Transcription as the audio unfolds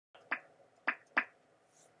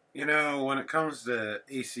You know, when it comes to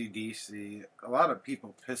AC/DC, a lot of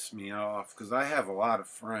people piss me off because I have a lot of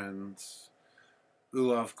friends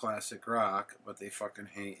who love classic rock, but they fucking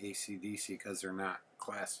hate AC/DC because they're not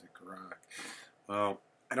classic rock. Well,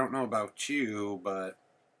 I don't know about you, but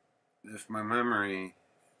if my memory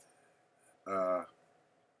uh,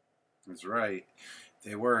 is right,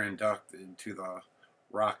 they were inducted to the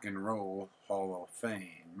Rock and Roll Hall of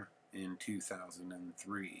Fame in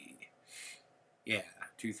 2003. Yeah,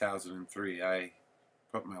 2003. I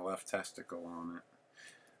put my left testicle on it.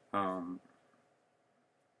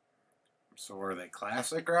 So are they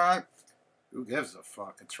classic rock? Who gives a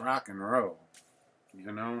fuck? It's rock and roll,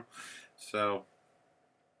 you know? So,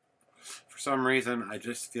 for some reason, I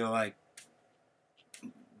just feel like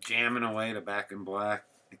jamming away to Back in Black,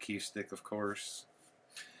 acoustic, of course.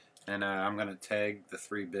 And I'm going to tag the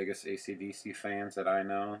three biggest AC/DC fans that I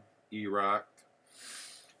know. E-Rock.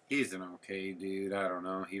 He's an okay dude. I don't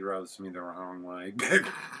know. He rubs me the wrong way.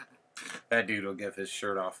 That dude will give his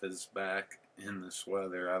shirt off his back in this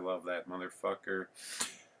weather. I love that motherfucker.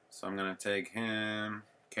 So I'm going to tag him.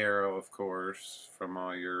 Caro, of course, from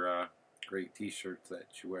all your great t-shirts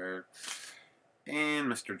that you wear.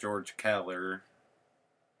 And Mr. George Keller.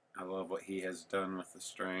 I love what he has done with the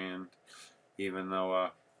Strand. Even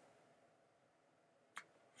though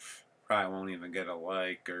probably won't even get a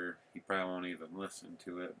like, or he probably won't even listen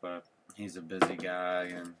to it, but he's a busy guy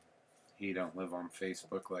and he don't live on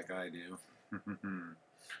Facebook like I do.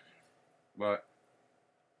 But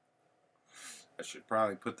I should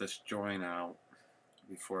probably put this joint out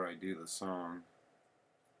before I do the song.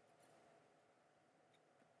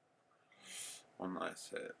 One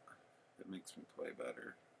last hit. It makes me play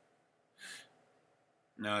better.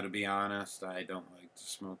 No, to be honest, I don't like to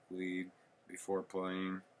smoke weed before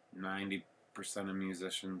playing. 90% of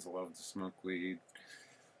musicians love to smoke weed.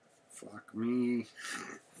 Fuck me.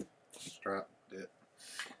 Just dropped it.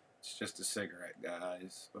 It's just a cigarette,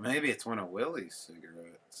 guys. But maybe it's one of Willie's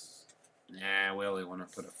cigarettes. Nah, Willie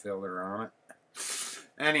wouldn't put a filler on it.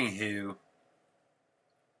 Anywho,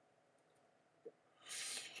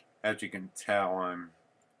 as you can tell, I'm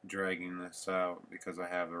dragging this out because I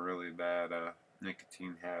have a really bad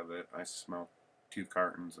nicotine habit. I smoke 2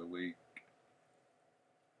 cartons a week.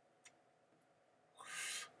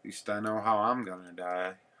 At least I know how I'm gonna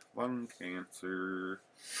die. Lung cancer.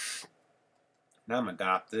 And I'm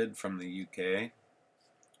adopted from the UK.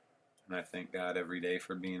 And I thank God every day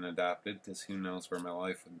for being adopted, because who knows where my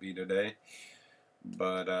life would be today.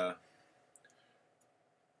 But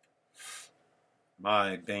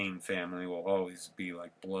my Bain family will always be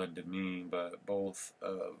like blood to me, but both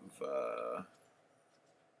of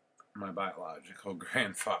my biological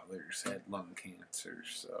grandfathers had lung cancer,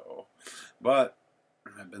 so. But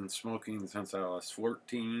I've been smoking since I was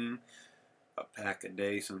 14, a pack a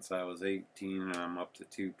day since I was 18, and I'm up to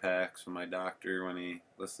 2 packs with my doctor. When he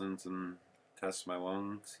listens and tests my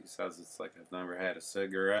lungs, he says it's like I've never had a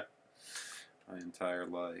cigarette my entire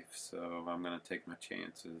life, so I'm going to take my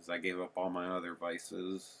chances. I gave up all my other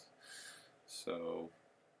vices, so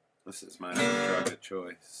this is my drug of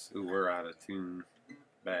choice. Ooh, we're out of tune.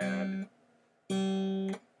 Bad.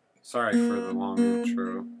 Sorry for the long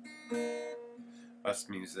intro. Us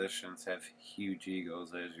musicians have huge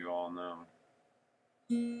egos, as you all know.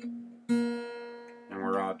 And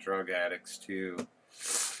we're all drug addicts, too.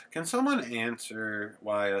 Can someone answer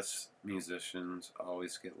why us musicians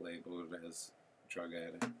always get labeled as drug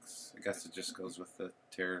addicts? I guess it just goes with the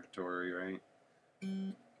territory, right?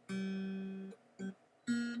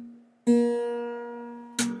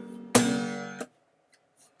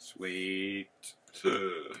 Sweet.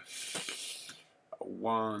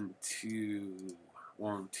 1, 2,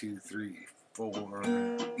 1, 2, 3,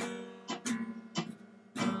 4.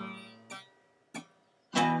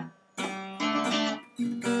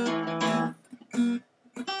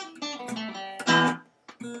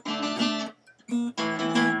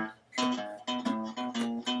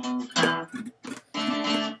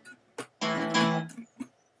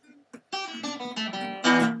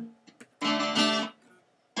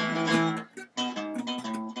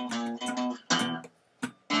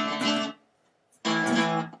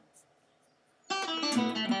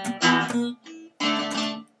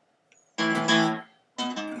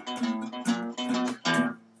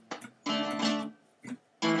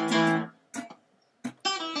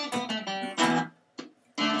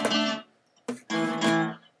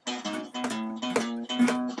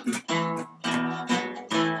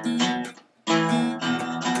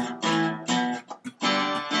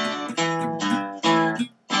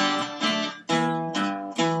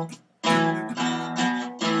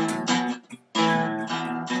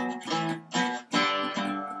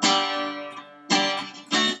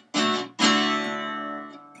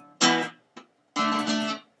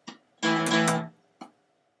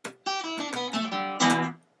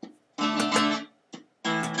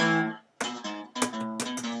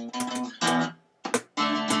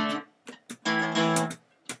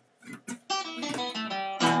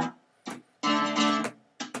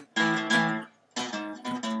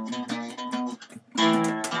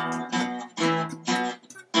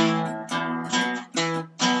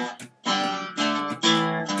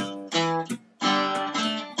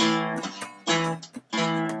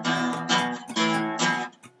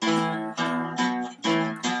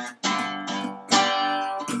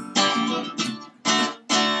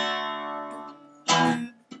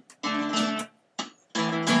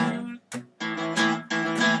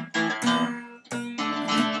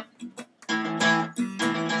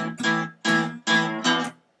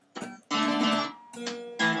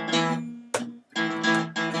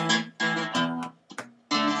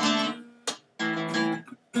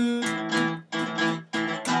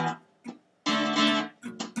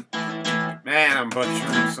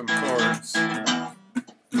 butchering some chords.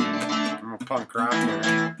 I'm a punk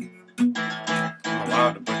rocker. I'm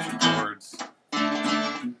allowed to butcher chords.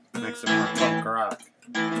 Makes it more punk rock.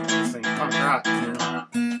 This ain't punk rock, you know?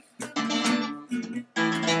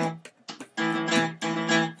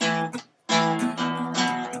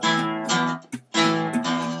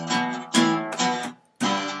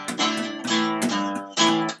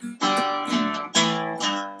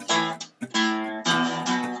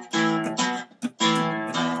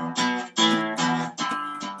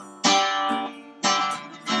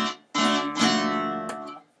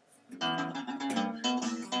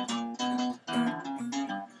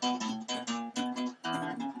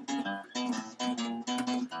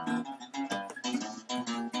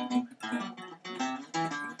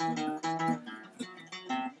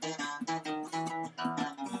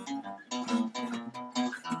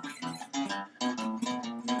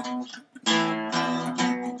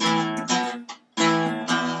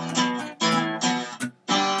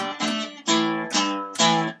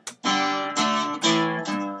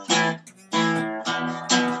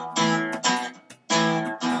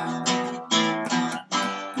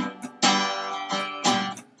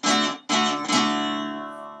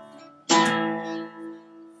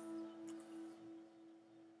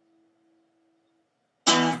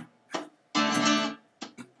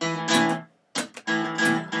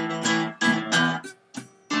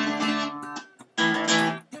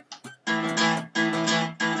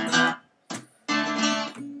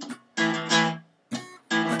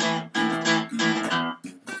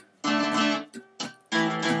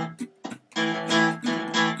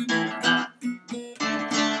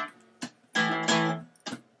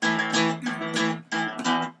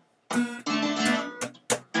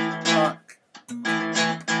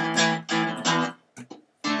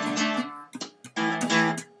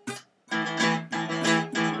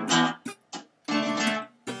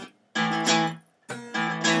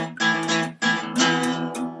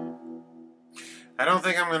 I don't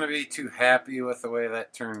think I'm going to be too happy with the way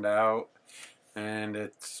that turned out, and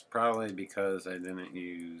it's probably because I didn't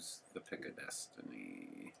use the Pick of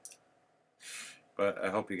Destiny. But I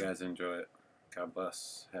hope you guys enjoy it. God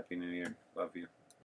bless. Happy New Year. Love you.